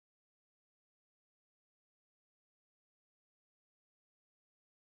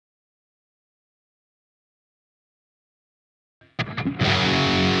Hey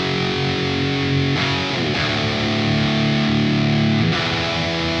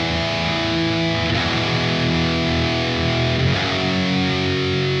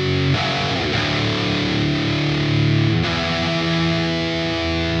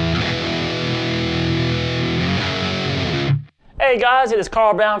guys, it is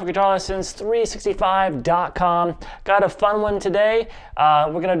Carl Brown for GuitarLessons365.com. Got a fun one today.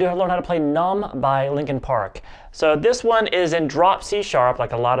 We're going to learn how to play Numb by Linkin Park. So this one is in drop C sharp,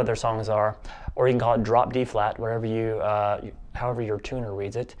 like a lot of their songs are, or you can call it drop D flat, wherever however your tuner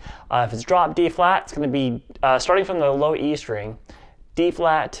reads it. If it's drop D flat, it's going to be starting from the low E string, D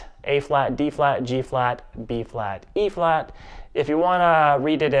flat, A flat, D flat, G flat, B flat, E flat. If you want to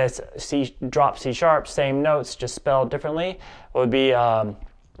read it as drop C sharp, same notes, just spelled differently, it would be, the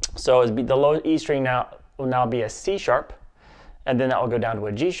low E string will now be a C sharp, and then that will go down to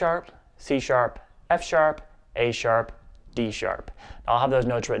a G sharp, C sharp, F sharp, A sharp, D sharp. I'll have those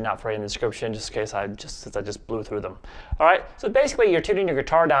notes written out for you in the description just in case since I just blew through them. All right, so basically you're tuning your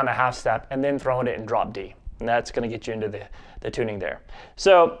guitar down a half step and then throwing it in drop D. And that's going to get you into the tuning there.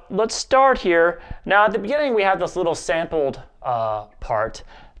 So let's start here. Now at the beginning we have this little sampled part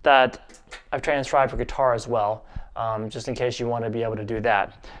that I've transcribed for guitar as well, just in case you want to be able to do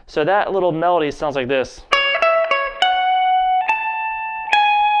that. So that little melody sounds like this.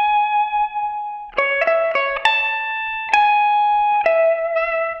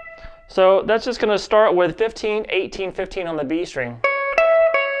 So that's just going to start with 15, 18, 15 on the B string.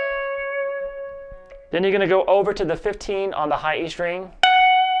 Then you're going to go over to the 15 on the high E string.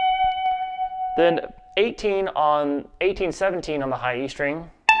 Then 18, 17 on the high E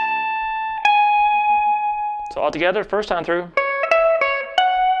string. So all together, first time through.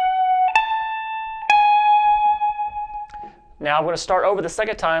 Now I'm going to start over the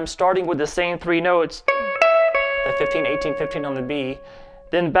second time, starting with the same three notes. The 15, 18, 15 on the B.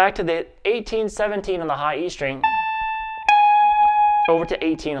 Then back to the 18, 17 on the high E string. Over to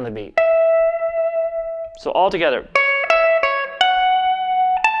 18 on the B. So all together.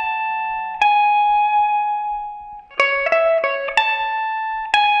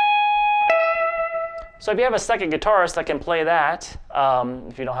 So if you have a second guitarist that can play that,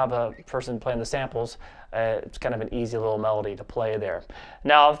 if you don't have a person playing the samples, it's kind of an easy little melody to play there.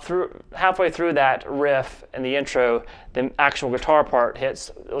 Now halfway through that riff in the intro, the actual guitar part hits.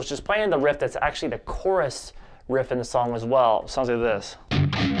 It was just playing the riff that's actually the chorus riff in the song as well. It sounds like this.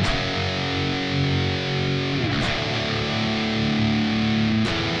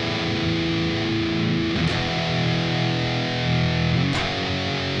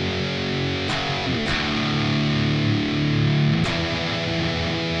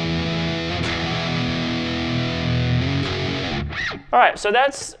 All right, so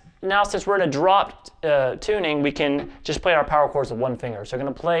that's, now since we're in a dropped tuning, we can just play our power chords with one finger. So we're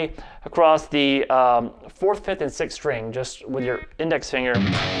gonna play across the 4th, 5th, and 6th string, just with your index finger,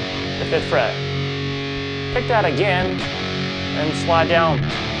 the 5th fret. Pick that again, and slide down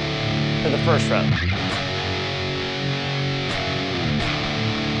to the 1st fret.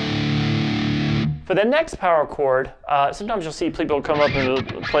 For the next power chord, sometimes you'll see people come up and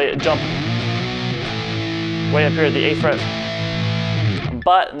jump way up here at the 8th fret.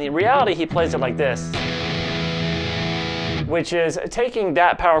 But in the reality, he plays it like this, which is taking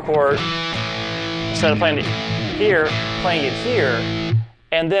that power chord, instead of playing it here, playing it here,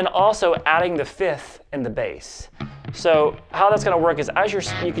 and then also adding the 5th in the bass. So how that's going to work is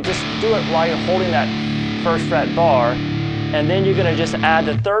you can just do it while you're holding that 1st fret bar, and then you're going to just add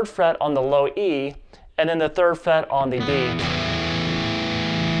the 3rd fret on the low E, and then the 3rd fret on the D.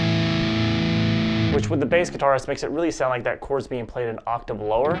 Which with the bass guitarist makes it really sound like that chord's being played an octave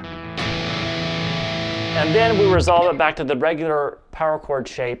lower. And then we resolve it back to the regular power chord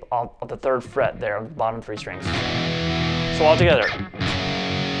shape of the 3rd fret there of the bottom 3 strings. So all together.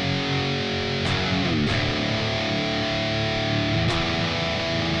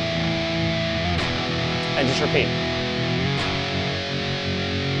 And just repeat.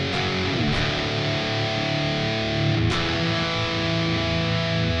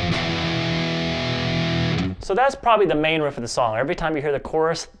 So that's probably the main riff of the song. Every time you hear the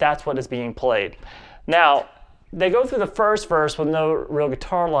chorus, that's what is being played. Now, they go through the first verse with no real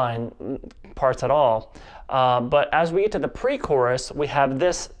guitar line parts at all. But as we get to the pre-chorus, we have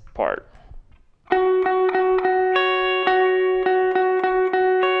this part.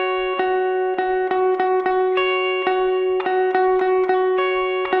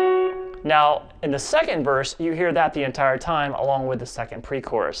 Now, in the second verse, you hear that the entire time along with the second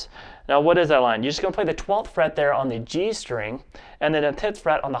pre-chorus. Now, what is that line? You're just going to play the 12th fret there on the G string, and then the 10th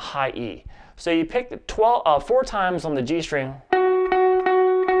fret on the high E. So you pick the 4 times on the G string,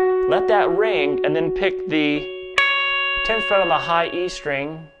 let that ring, and then pick the 10th fret on the high E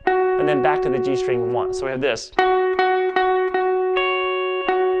string, and then back to the G string once. So we have this.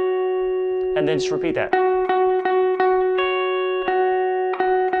 And then just repeat that.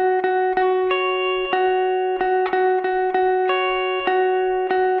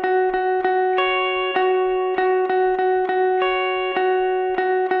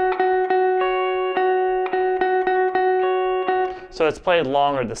 So it's played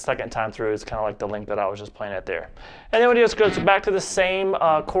longer the second time through. It's kind of like the length that I was just playing at there. And then we just go back to the same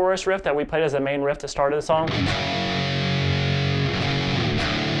chorus riff that we played as the main riff that started the song.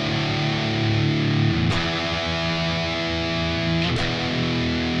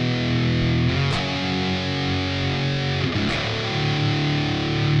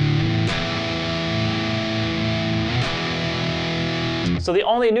 So the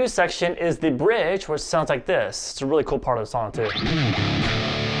only new section is the bridge, which sounds like this. It's a really cool part of the song too.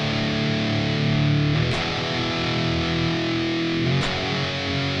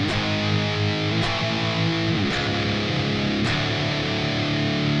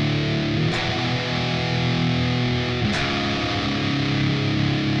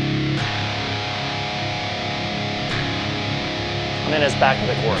 And then it's back to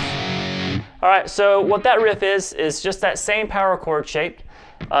the chorus. All right, so what that riff is just that same power chord shape.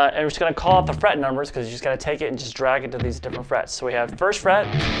 And we're just going to call out the fret numbers because you just got to take it and just drag it to these different frets. So we have first fret,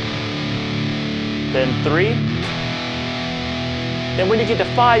 then 3. Then when you get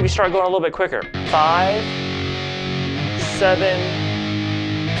to 5, you start going a little bit quicker. 5, 7,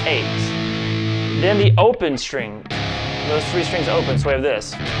 8. Then the open string, those 3 strings open, so we have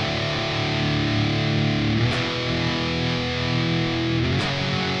this.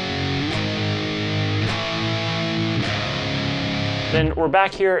 Then we're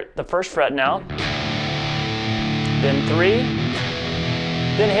back here at the first fret now. Then 3.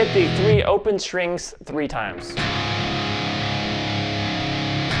 Then hit the 3 open strings 3 times.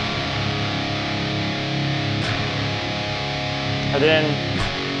 And then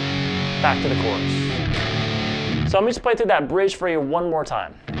back to the chorus. So let me just play through that bridge for you one more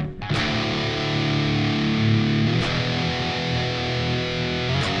time.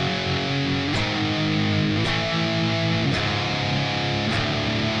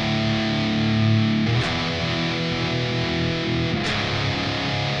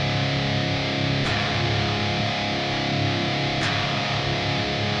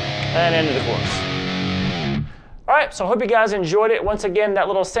 And into the chorus. All right, so I hope you guys enjoyed it. Once again, that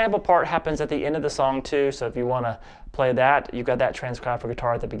little sample part happens at the end of the song too, so if you want to play that, you've got that transcribed for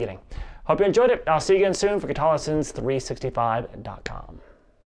guitar at the beginning. Hope you enjoyed it. I'll see you again soon for GuitarLessons365.com.